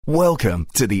Welcome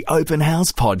to the Open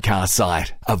House podcast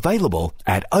site, available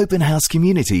at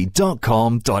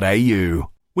openhousecommunity.com.au.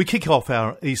 We kick off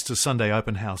our Easter Sunday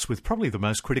Open House with probably the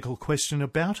most critical question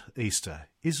about Easter.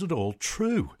 Is it all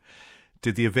true?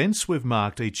 Did the events we've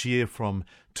marked each year from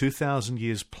 2,000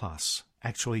 years plus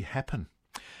actually happen?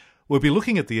 We'll be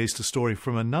looking at the Easter story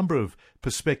from a number of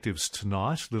perspectives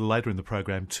tonight. A little later in the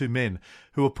program, two men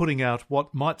who are putting out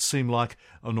what might seem like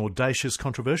an audacious,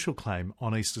 controversial claim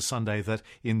on Easter Sunday that,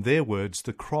 in their words,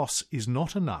 the cross is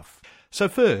not enough. So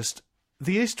first,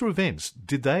 the Easter events,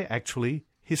 did they actually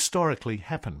historically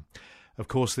happen? Of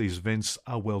course, these events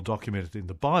are well documented in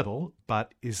the Bible,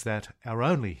 but is that our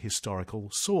only historical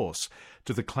source?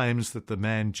 Do the claims that the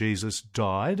man Jesus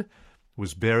died,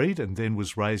 was buried and then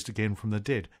was raised again from the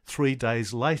dead 3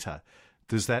 days later,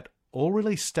 does that all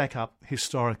really stack up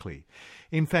historically?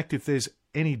 In fact, if there's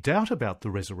any doubt about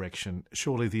the resurrection,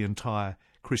 surely the entire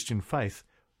Christian faith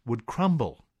would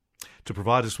crumble. To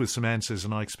provide us with some answers,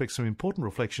 and I expect some important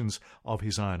reflections of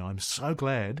his own, I'm so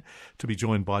glad to be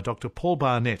joined by Dr. Paul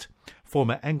Barnett,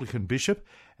 former Anglican bishop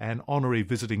and honorary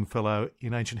visiting fellow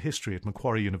in ancient history at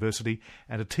Macquarie University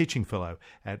and a teaching fellow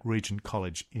at Regent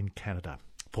College in Canada.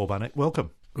 Paul Barnett,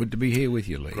 welcome. Good to be here with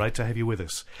you, Lee. Great to have you with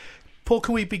us. Paul,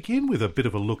 can we begin with a bit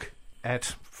of a look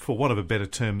at, for want of a better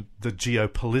term, the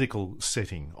geopolitical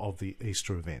setting of the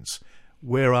Easter events?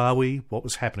 Where are we? What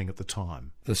was happening at the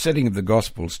time? The setting of the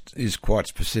Gospels is quite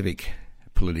specific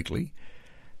politically.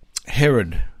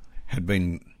 Herod had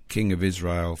been king of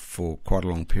Israel for quite a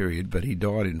long period, but he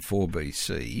died in 4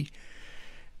 BC,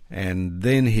 and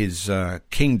then his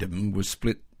kingdom was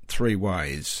split 3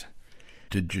 ways: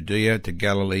 to Judea, to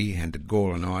Galilee, and to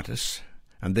Gaulonitis.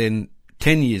 And then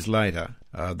 10 years later,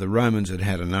 the Romans had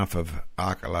had enough of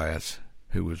Archelaus,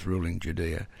 who was ruling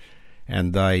Judea,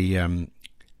 and they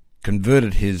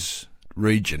converted his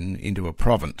region into a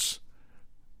province.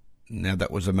 Now,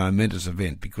 that was a momentous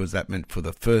event because that meant for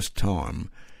the first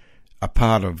time a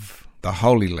part of the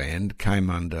Holy Land came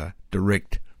under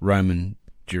direct Roman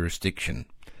jurisdiction.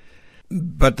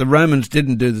 But the Romans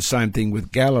didn't do the same thing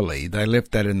with Galilee. They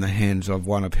left that in the hands of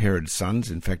one of Herod's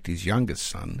sons, in fact his youngest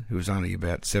son, who was only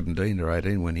about 17 or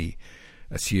 18 when he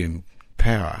assumed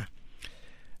power.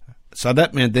 So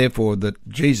that meant, therefore, that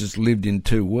Jesus lived in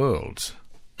 2 worlds,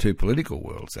 2 political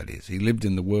worlds, that is. He lived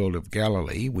in the world of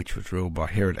Galilee, which was ruled by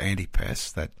Herod Antipas,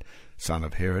 that son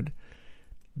of Herod.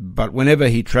 But whenever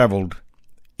he travelled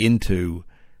into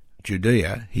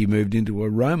Judea, he moved into a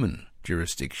Roman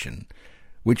jurisdiction,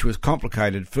 which was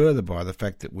complicated further by the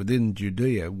fact that within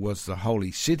Judea was the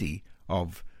holy city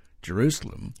of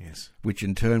Jerusalem, yes, which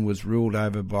in turn was ruled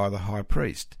over by the high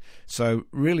priest. So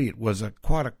really it was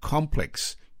quite a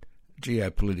complex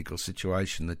geopolitical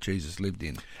situation that Jesus lived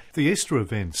in. The Easter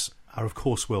events are, of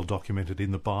course, well documented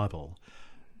in the Bible,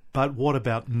 but what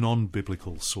about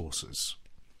non-biblical sources?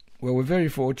 Well, we're very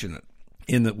fortunate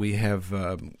in that we have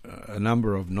a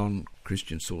number of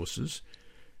non-Christian sources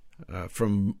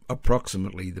from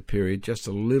approximately the period just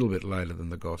a little bit later than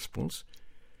the Gospels.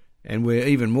 And we're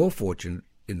even more fortunate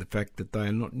in the fact that they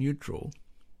are not neutral,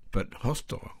 but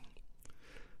hostile.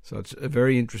 So it's a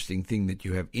very interesting thing that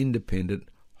you have independent,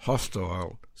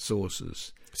 hostile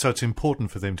sources. So it's important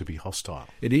for them to be hostile.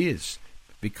 It is,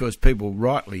 because people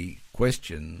rightly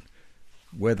question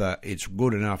whether it's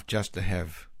good enough just to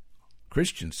have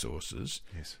Christian sources,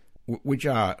 yes, which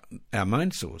are our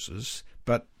main sources,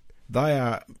 but they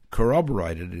are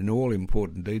corroborated in all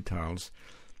important details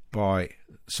by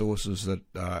sources that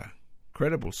are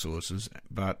credible sources,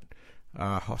 but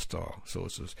are hostile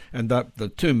sources. And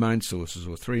the 2 main sources,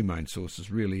 or 3 main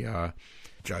sources, really are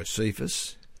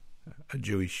Josephus, a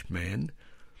Jewish man,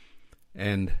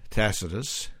 and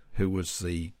Tacitus, who was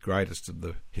the greatest of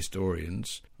the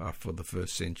historians for the 1st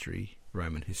century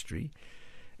Roman history,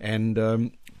 and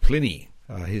Pliny,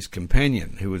 his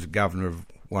companion, who was governor of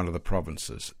one of the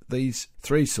provinces. These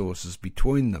 3 sources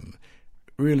between them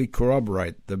really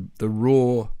corroborate the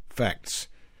raw facts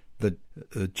that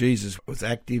Jesus was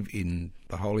active in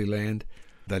the Holy Land,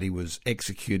 that he was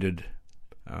executed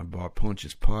by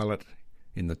Pontius Pilate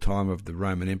in the time of the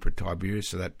Roman Emperor Tiberius,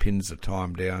 so that pins the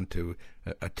time down to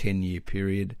a 10-year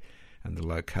period, and the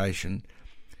location.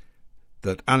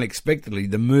 That unexpectedly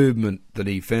the movement that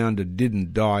he founded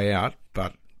didn't die out,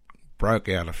 but broke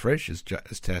out afresh, as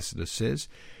Tacitus says,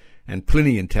 and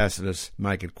Pliny and Tacitus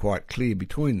make it quite clear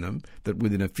between them that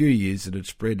within a few years it had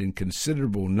spread in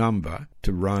considerable number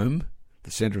to Rome,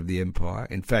 the centre of the empire.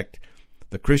 In fact,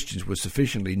 the Christians were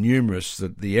sufficiently numerous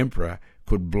that the emperor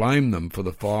could blame them for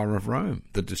the fire of Rome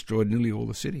that destroyed nearly all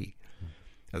the city.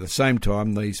 At the same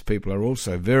time, these people are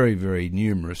also very, very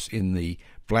numerous in the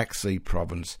Black Sea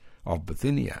province of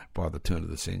Bithynia by the turn of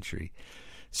the century.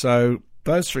 So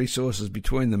those three sources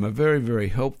between them are very, very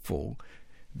helpful.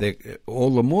 They're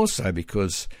all the more so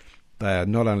because they are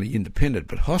not only independent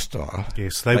but hostile.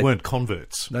 Yes, they weren't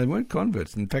converts. They weren't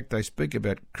converts. In fact, they speak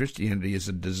about Christianity as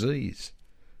a disease,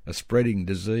 a spreading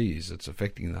disease that's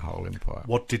affecting the whole empire.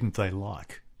 What didn't they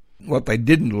like? What they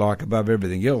didn't like above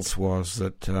everything else was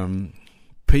that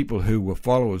people who were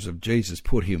followers of Jesus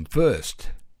put him first,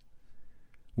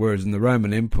 whereas in the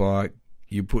Roman Empire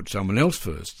you put someone else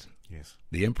first, yes,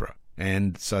 the emperor.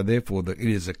 And so therefore it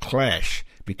is a clash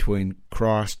between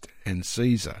Christ and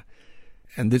Caesar.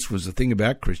 And this was the thing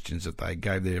about Christians, that they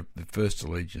gave their first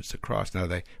allegiance to Christ. Now,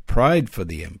 they prayed for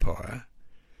the empire,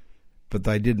 but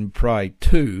they didn't pray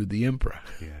to the emperor.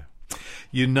 Yeah.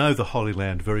 You know the Holy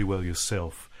Land very well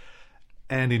yourself,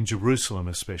 and in Jerusalem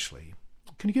especially.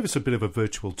 Can you give us a bit of a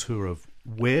virtual tour of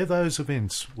where those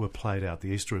events were played out,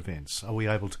 the Easter events? Are we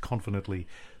able to confidently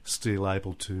still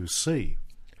able to see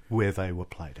where they were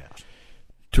played out?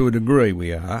 To a degree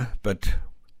we are, but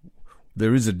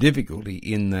there is a difficulty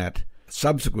in that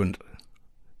subsequent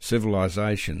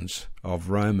civilizations of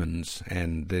Romans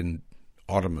and then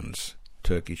Ottomans,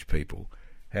 Turkish people,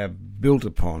 have built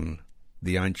upon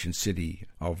the ancient city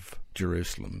of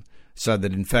Jerusalem, so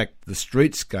that in fact the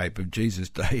streetscape of Jesus'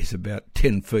 day is about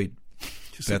 10 feet,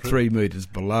 about 3 metres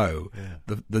below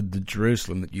the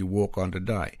Jerusalem that you walk on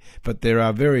today. But there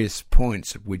are various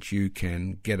points at which you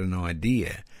can get an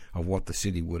idea of what the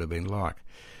city would have been like.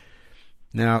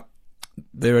 Now,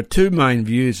 there are two main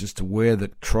views as to where the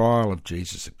trial of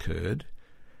Jesus occurred.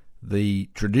 The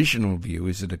traditional view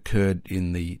is it occurred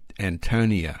in the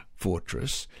Antonia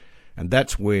fortress, and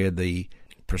that's where the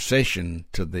procession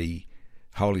to the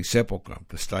Holy Sepulchre,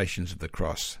 the Stations of the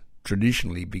Cross,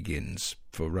 traditionally begins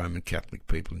for Roman Catholic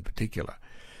people in particular.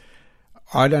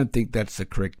 I don't think that's the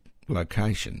correct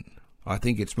location. I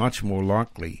think it's much more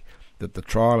likely that the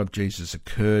trial of Jesus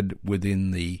occurred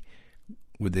within the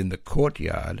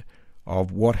courtyard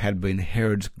of what had been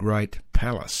Herod's great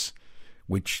palace,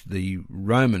 which the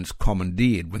Romans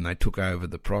commandeered when they took over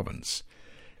the province.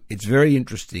 It's very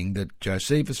interesting that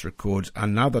Josephus records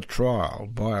another trial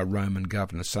by a Roman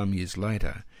governor some years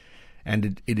later,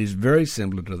 and it is very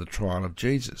similar to the trial of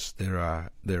Jesus. There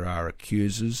are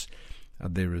accusers,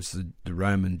 there is the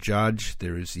Roman judge,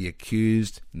 there is the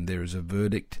accused, and there is a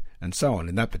verdict, and so on.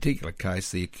 In that particular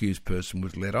case, the accused person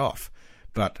was let off,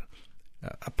 but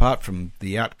apart from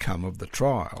the outcome of the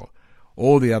trial,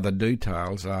 all the other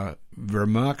details are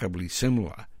remarkably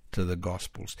similar to the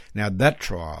Gospels. Now, that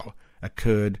trial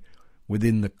occurred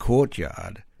within the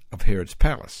courtyard of Herod's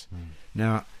palace.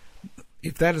 Now,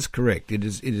 if that is correct, it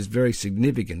is very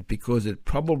significant, because it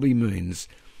probably means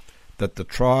that the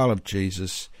trial of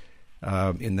Jesus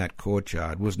in that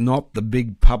courtyard was not the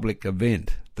big public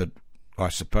event that I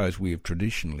suppose we have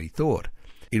traditionally thought.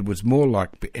 It was more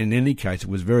like, in any case, it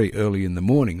was very early in the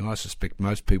morning. I suspect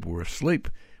most people were asleep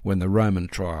when the Roman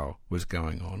trial was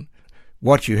going on.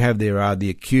 What you have there are the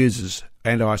accusers,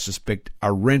 and I suspect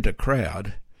a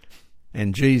rent-a-crowd,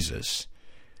 and Jesus,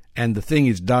 and the thing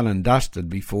is done and dusted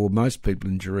before most people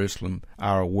in Jerusalem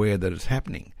are aware that it's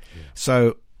happening. Yeah.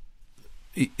 So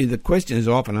the question is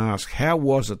often asked, how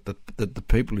was it that the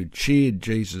people who cheered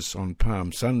Jesus on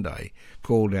Palm Sunday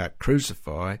called out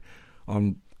 "Crucify"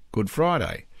 on Good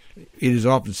Friday? It is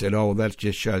often said, oh, well, that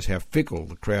just shows how fickle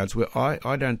the crowds were.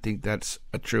 I don't think that's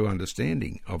a true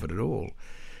understanding of it at all.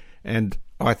 And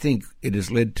I think it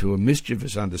has led to a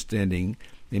mischievous understanding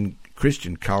in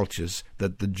Christian cultures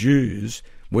that the Jews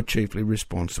were chiefly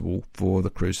responsible for the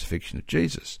crucifixion of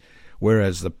Jesus,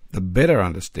 whereas the better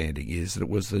understanding is that it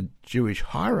was the Jewish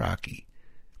hierarchy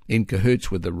in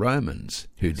cahoots with the Romans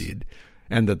who did,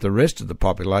 and that the rest of the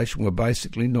population were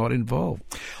basically not involved.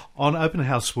 On Open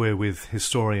House, we're with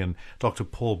historian Dr.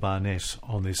 Paul Barnett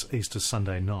on this Easter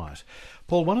Sunday night.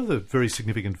 Paul, one of the very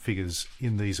significant figures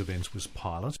in these events was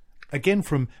Pilate. Again,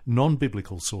 from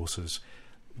non-biblical sources,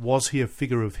 was he a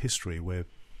figure of history where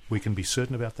we can be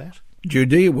certain about that?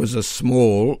 Judea was a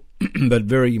small but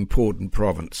very important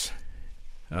province,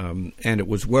 and it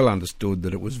was well understood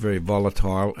that it was very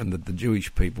volatile and that the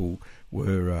Jewish people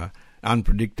were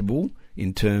unpredictable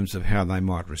in terms of how they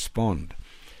might respond.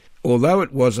 Although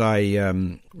it was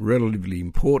a relatively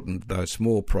important, though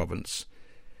small province,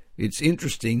 it's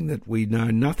interesting that we know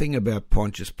nothing about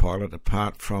Pontius Pilate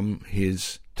apart from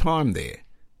his time there.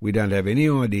 We don't have any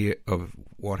idea of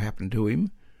what happened to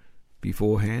him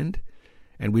beforehand,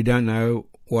 and we don't know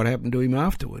what happened to him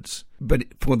afterwards. But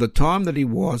for the time that he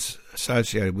was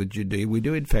associated with Judea, we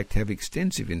do in fact have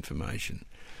extensive information.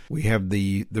 We have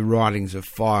the writings of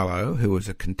Philo, who was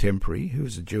a contemporary, who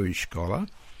was a Jewish scholar,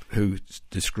 who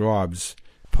describes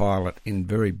Pilate in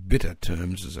very bitter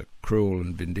terms as a cruel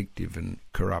and vindictive and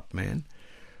corrupt man.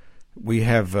 We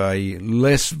have a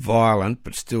less violent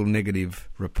but still negative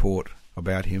report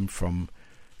about him from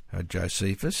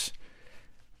Josephus.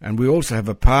 And we also have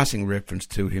a passing reference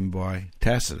to him by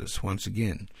Tacitus once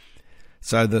again.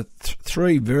 So the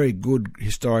three very good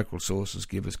historical sources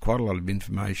give us quite a lot of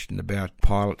information about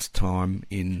Pilate's time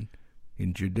in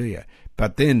Judea.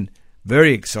 But then,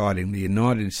 very excitingly, in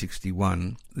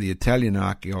 1961, the Italian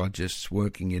archaeologists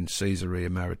working in Caesarea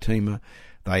Maritima,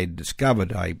 they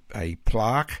discovered a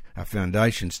plaque, a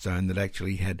foundation stone that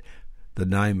actually had the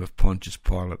name of Pontius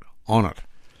Pilate on it.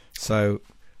 So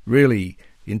really,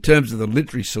 in terms of the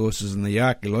literary sources and the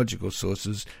archaeological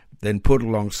sources, then put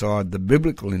alongside the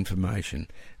biblical information,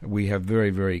 we have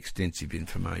very, very extensive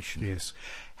information. Yes.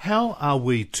 How are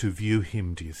we to view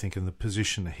him, do you think, in the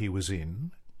position he was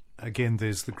in? Again,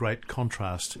 there's the great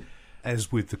contrast,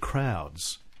 as with the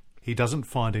crowds. He doesn't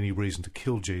find any reason to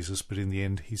kill Jesus, but in the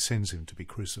end he sends him to be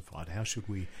crucified. How should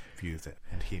we view that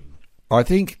and him? I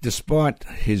think despite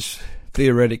his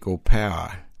theoretical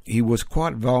power, he was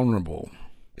quite vulnerable.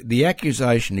 The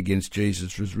accusation against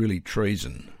Jesus was really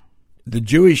treason.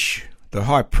 The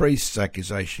high priest's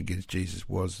accusation against Jesus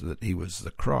was that he was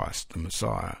the Christ, the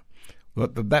Messiah.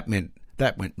 But that meant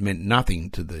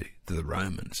nothing to the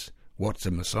Romans. What's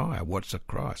a Messiah? What's a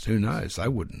Christ? Who knows? They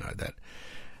wouldn't know that.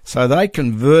 So they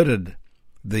converted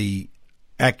the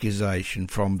accusation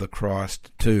from the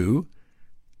Christ to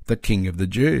the King of the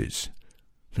Jews.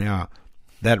 Now,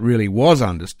 that really was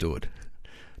understood.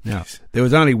 Now, there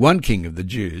was only one King of the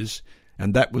Jews,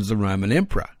 and that was the Roman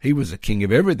Emperor. He was the king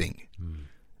of everything.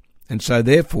 And so,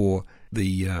 therefore,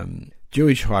 the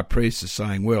Jewish high priest is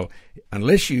saying, well,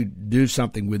 unless you do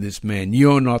something with this man,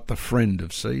 you're not the friend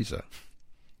of Caesar.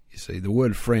 You see, the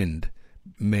word friend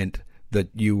meant that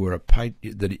you were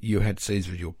that you had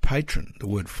Caesar as your patron. The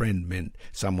word friend meant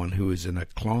someone who was in a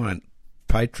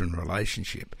client-patron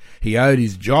relationship. He owed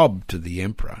his job to the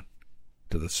emperor,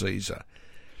 to the Caesar.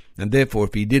 And therefore,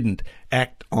 if he didn't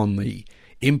act on the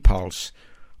impulse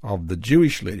of the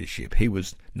Jewish leadership, he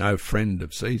was no friend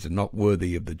of Caesar, not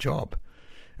worthy of the job.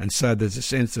 And so there's a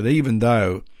sense that even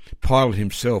though Pilate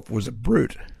himself was a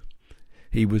brute,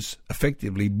 he was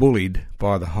effectively bullied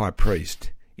by the high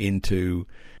priest into,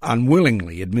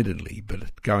 unwillingly, admittedly,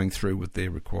 but going through with their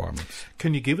requirements.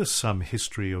 Can you give us some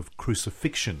history of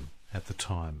crucifixion at the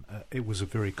time? It was a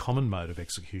very common mode of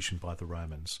execution by the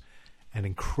Romans and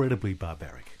incredibly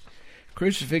barbaric.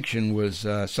 Crucifixion was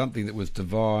something that was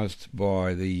devised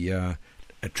by the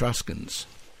Etruscans,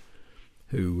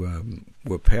 who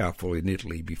were powerful in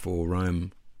Italy before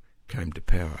Rome came to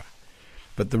power.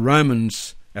 But the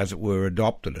Romans, as it were,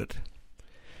 adopted it,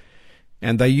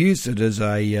 and they used it as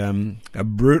a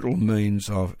brutal means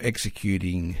of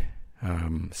executing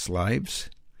slaves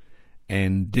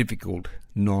and difficult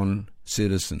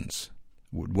non-citizens.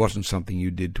 It wasn't something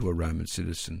you did to a Roman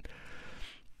citizen.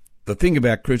 The thing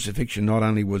about crucifixion, not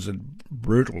only was it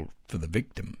brutal for the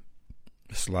victim,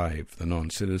 the slave, the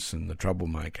non-citizen, the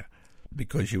troublemaker,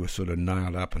 because you were sort of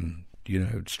nailed up and,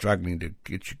 struggling to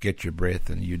get your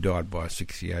breath, and you died by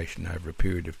asphyxiation over a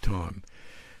period of time.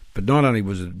 But not only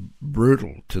was it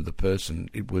brutal to the person,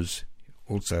 it was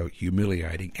also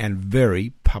humiliating and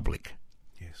very public.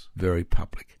 Yes. Very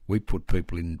public. We put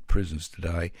people in prisons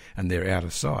today and they're out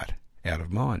of sight, out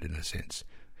of mind in a sense,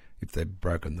 if they've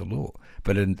broken the law.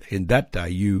 But in that day,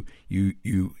 you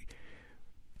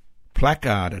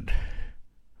placarded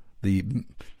the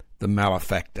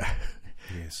malefactor.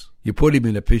 Yes. You put him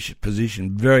in a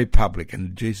position very public,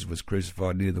 and Jesus was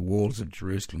crucified near the walls of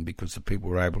Jerusalem because the people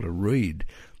were able to read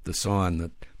the sign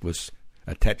that was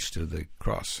attached to the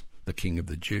cross, the King of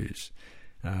the Jews.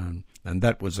 And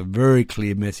that was a very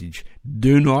clear message.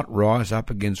 Do not rise up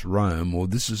against Rome, or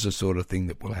this is the sort of thing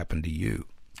that will happen to you.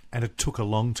 And it took a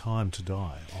long time to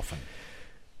die, often.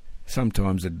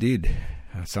 Sometimes it did.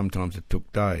 Sometimes it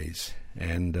took days.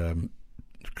 And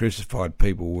crucified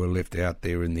people were left out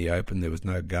there in the open. There was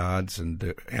no guards, and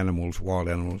wild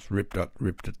animals, ripped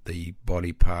at the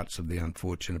body parts of the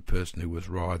unfortunate person who was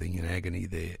writhing in agony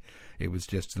there. It was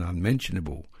just an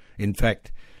unmentionable. In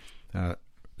fact, the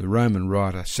Roman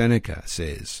writer Seneca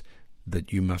says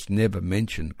that you must never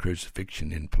mention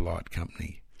crucifixion in polite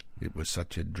company. It was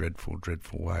such a dreadful,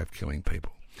 dreadful way of killing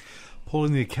people. Paul,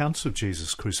 in the accounts of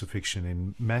Jesus' crucifixion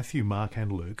in Matthew, Mark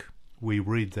and Luke, we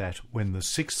read that when the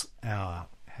 6th hour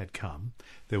had come,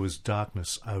 there was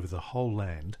darkness over the whole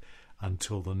land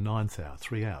until the 9th hour,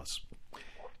 3 hours.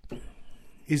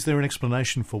 Is there an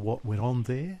explanation for what went on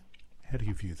there? How do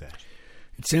you view that?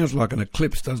 It sounds like an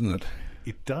eclipse, doesn't it?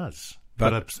 It does,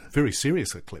 but a very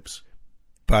serious eclipse.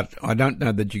 But I don't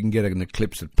know that you can get an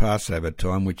eclipse at Passover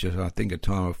time, which is, I think, a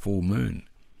time of full moon.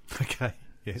 Okay,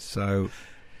 yes. So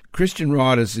Christian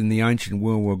writers in the ancient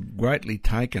world were greatly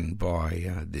taken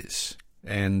by this.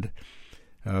 And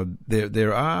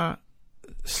there are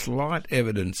slight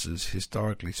evidences,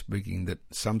 historically speaking, that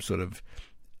some sort of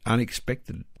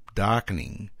unexpected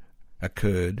darkening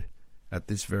occurred at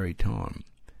this very time.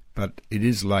 But it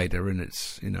is later, and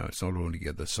it's not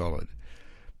altogether solid.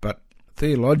 But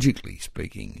theologically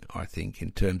speaking, I think,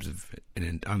 in terms of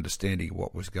an understanding of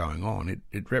what was going on,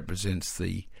 it represents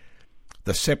the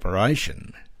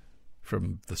separation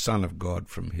from the Son of God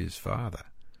from his Father,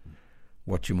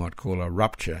 what you might call a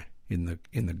rupture in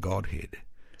the Godhead.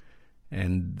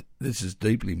 And this is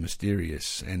deeply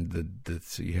mysterious, and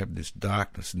so you have this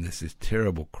darkness and this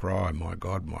terrible cry, my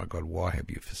God, why have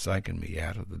you forsaken me?"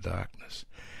 out of the darkness.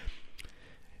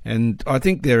 And I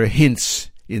think there are hints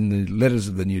in the letters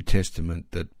of the New Testament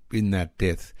that in that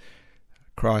death,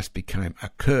 Christ became a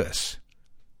curse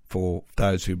for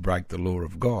those who break the law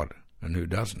of God, and who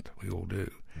doesn't. We all do.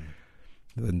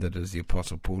 And that, as the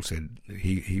Apostle Paul said,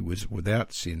 he was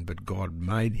without sin, but God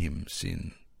made him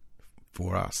sin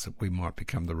for us, that we might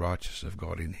become the righteousness of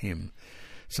God in him.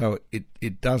 So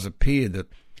it does appear that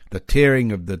the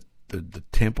tearing of the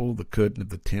temple, the curtain of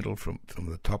the temple from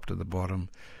the top to the bottom,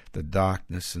 the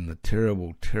darkness and the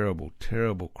terrible, terrible,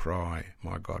 terrible cry,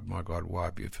 my God, why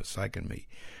have you forsaken me?"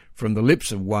 from the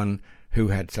lips of one who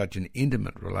had such an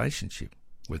intimate relationship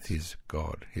with his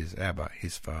God, his Abba,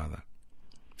 his Father.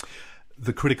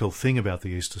 The critical thing about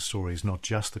the Easter story is not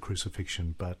just the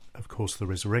crucifixion, but, of course, the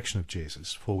resurrection of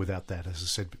Jesus. For without that, as I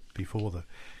said before, the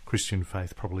Christian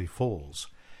faith probably falls.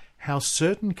 How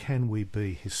certain can we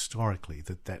be historically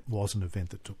that was an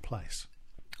event that took place?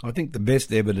 I think the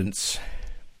best evidence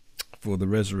for the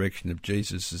resurrection of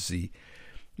Jesus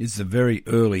is the very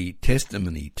early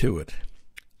testimony to it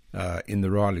in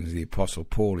the writings of the Apostle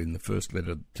Paul in the first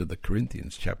letter to the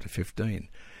Corinthians, chapter 15,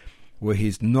 where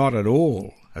he's not at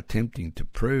all attempting to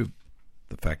prove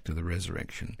the fact of the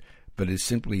resurrection, but is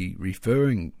simply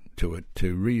referring to it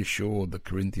to reassure the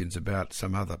Corinthians about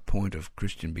some other point of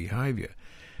Christian behaviour.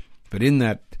 But in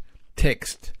that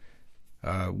text,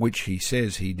 which he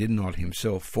says he did not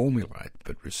himself formulate,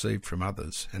 but received from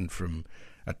others, and from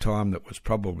a time that was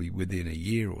probably within a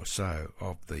year or so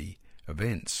of the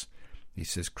events, he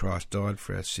says Christ died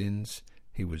for our sins,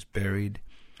 he was buried,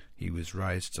 he was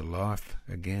raised to life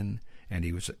again, and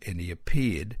he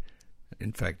appeared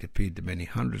to many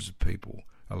hundreds of people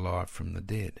alive from the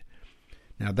dead.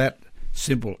 Now that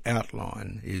simple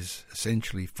outline is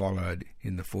essentially followed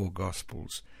in the four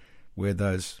Gospels, where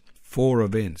those four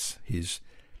events, his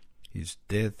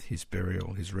death, his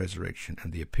burial, his resurrection,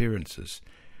 and the appearances,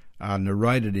 are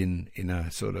narrated in a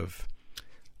sort of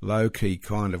low-key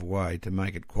kind of way to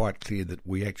make it quite clear that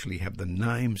we actually have the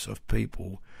names of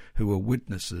people who were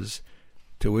witnesses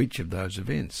to each of those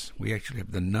events. We actually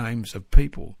have the names of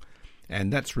people,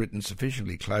 and that's written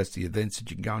sufficiently close to the events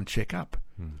that you can go and check up.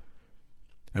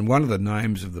 And one of the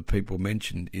names of the people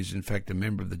mentioned is in fact a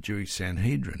member of the Jewish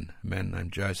Sanhedrin, a man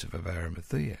named Joseph of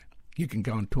Arimathea. You can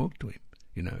go and talk to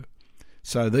him,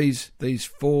 So these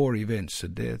four events, the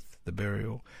death, the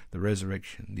burial, the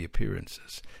resurrection, the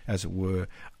appearances, as it were,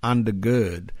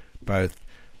 undergird both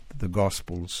the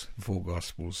Gospels, the four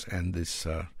Gospels, and this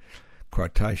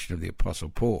quotation of the Apostle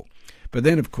Paul. But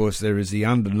then, of course, there is the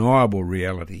undeniable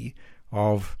reality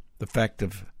of the fact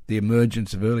of the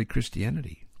emergence of early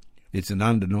Christianity. It's an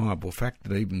undeniable fact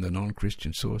that even the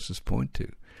non-Christian sources point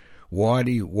to. Why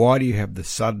do you have the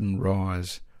sudden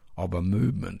rise of a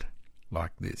movement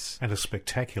like this? And a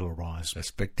spectacular rise. A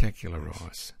spectacular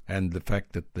rise. And the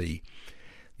fact that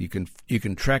you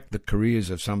can track the careers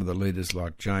of some of the leaders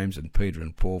like James and Peter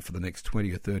and Paul for the next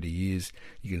 20 or 30 years.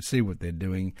 You can see what they're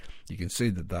doing. You can see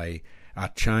that they are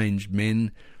changed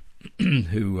men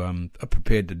who are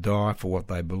prepared to die for what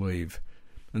they believe.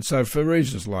 And so for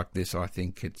reasons like this, I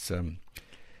think it's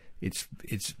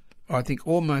I think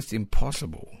almost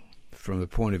impossible from the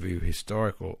point of view of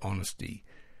historical honesty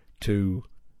to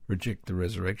reject the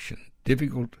resurrection.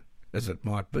 Difficult as it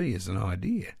might be as an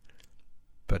idea.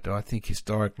 But I think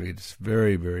historically it's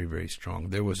very, very, very strong.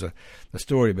 There was a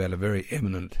story about a very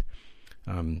eminent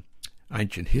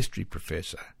ancient history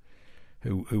professor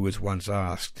who was once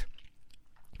asked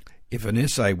if an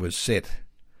essay was set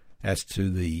as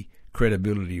to the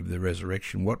credibility of the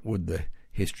resurrection, what would the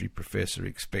history professor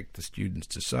expect the students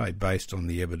to say based on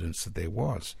the evidence that there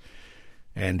was?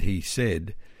 And he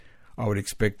said, I would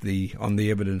expect on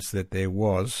the evidence that there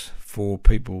was for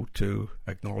people to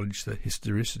acknowledge the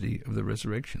historicity of the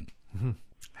resurrection. Mm-hmm.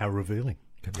 How revealing.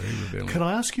 Very revealing. Can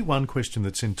I ask you one question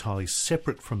that's entirely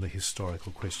separate from the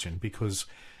historical question? Because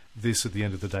this, at the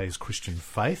end of the day, is Christian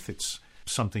faith. It's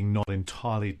something not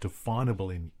entirely definable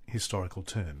in historical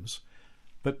terms.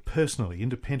 But personally,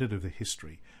 independent of the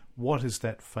history, what has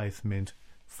that faith meant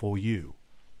for you?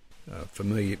 For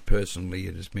me, personally,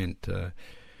 it has meant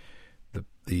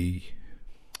the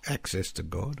access to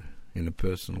God in a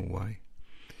personal way,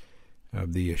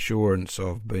 the assurance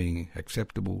of being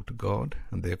acceptable to God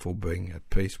and therefore being at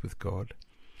peace with God,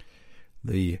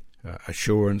 the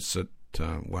assurance that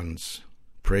one's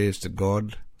prayers to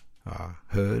God are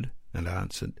heard and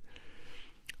answered,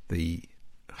 the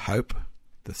hope,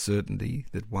 the certainty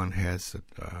that one has that,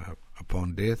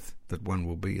 upon death, that one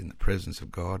will be in the presence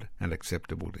of God and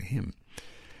acceptable to Him,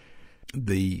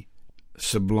 the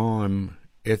sublime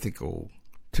ethical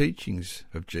teachings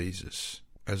of Jesus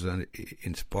as an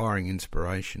inspiring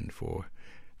inspiration for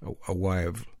a way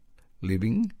of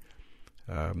living,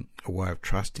 a way of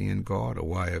trusting in God, a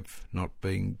way of not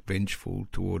being vengeful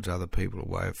towards other people, a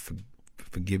way of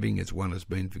forgiving as one has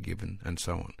been forgiven, and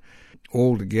so on.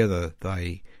 Altogether,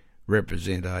 they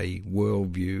represent a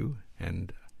worldview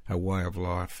and a way of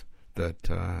life that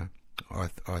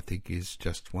I think is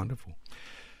just wonderful.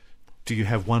 Do you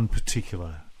have one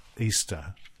particular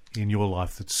Easter in your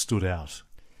life that stood out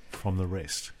from the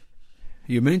rest?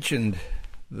 You mentioned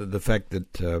the fact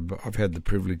that I've had the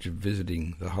privilege of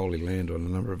visiting the Holy Land on a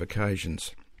number of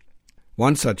occasions.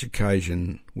 One such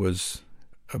occasion was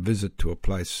a visit to a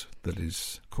place that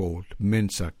is called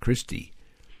Mensa Christi.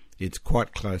 It's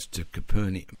quite close to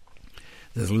Capernaum.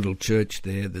 There's a little church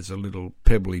there, there's a little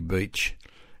pebbly beach,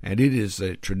 and it is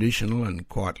a traditional and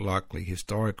quite likely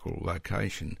historical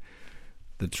location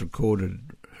that's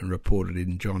recorded and reported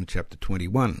in John chapter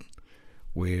 21,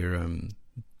 where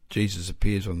Jesus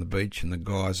appears on the beach and the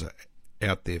guys are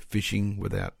out there fishing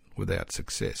without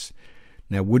success.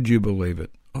 Now, would you believe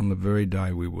it, on the very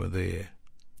day we were there,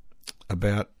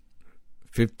 about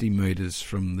 50 metres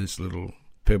from this little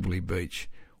pebbly beach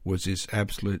was this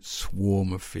absolute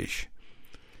swarm of fish.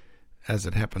 As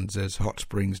it happens, there's hot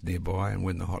springs nearby, and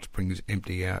when the hot springs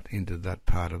empty out into that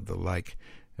part of the lake,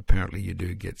 apparently you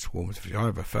do get swarms of fish. I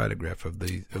have a photograph of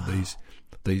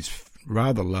these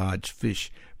rather large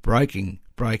fish breaking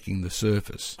the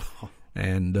surface,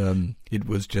 and it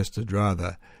was just a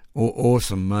rather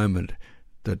awesome moment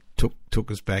that took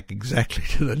us back exactly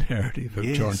to the narrative of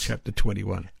John chapter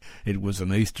 21. It was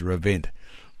an Easter event.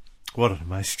 What an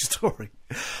amazing story.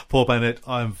 Paul Barnett,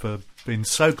 I've been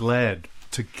so glad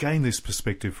to gain this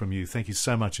perspective from you. Thank you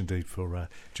so much indeed for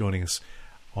joining us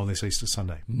on this Easter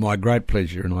Sunday. My great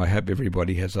pleasure, and I hope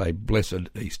everybody has a blessed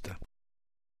Easter.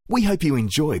 We hope you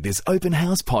enjoyed this Open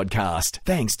House podcast,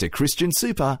 thanks to Christian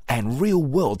Super and Real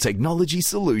World Technology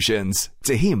Solutions.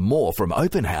 To hear more from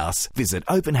Open House, visit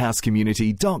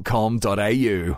openhousecommunity.com.au.